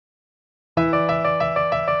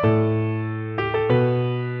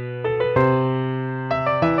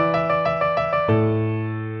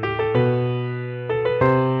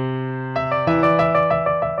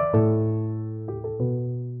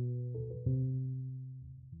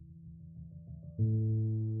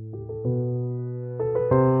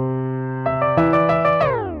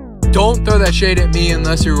Don't throw that shade at me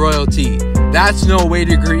unless you're royalty. That's no way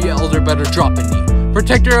to greet, elder, better drop a knee.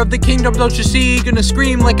 Protector of the kingdom, don't you see? Gonna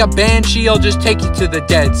scream like a banshee, I'll just take you to the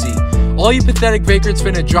Dead Sea. All you pathetic vagrants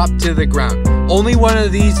finna drop to the ground. Only one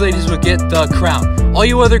of these ladies will get the crown. All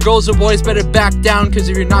you other girls and boys better back down, cause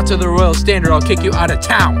if you're not to the royal standard, I'll kick you out of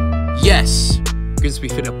town. Yes, Grimsby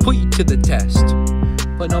finna put you to the test.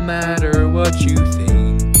 But no matter what you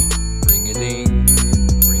think, ring-a-ding,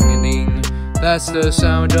 ring-a-ding, that's the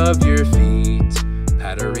sound of your feet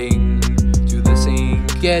pattering to the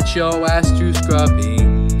sink. Get your ass to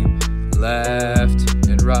scrubbing, left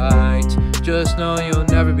and right. Just know you'll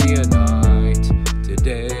never be a knight.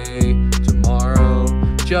 Today, tomorrow,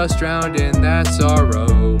 just drowned in that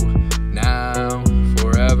sorrow. Now,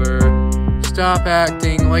 forever, stop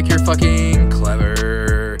acting like you're fucking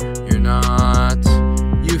clever. You're not.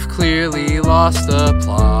 You've clearly lost the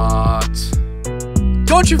plot.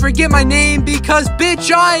 Don't you forget my name, because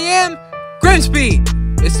bitch I am Grimsby.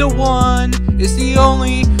 It's the one, it's the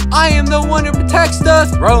only. I am the one who protects the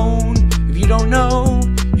throne. If you don't know,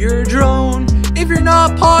 you're a drone. If you're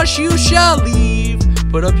not posh, you shall leave.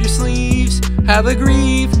 Put up your sleeves, have a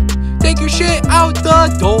grieve. Take your shit out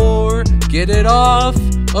the door. Get it off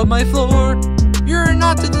of my floor. You're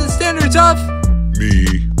not to the standards of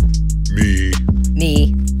me.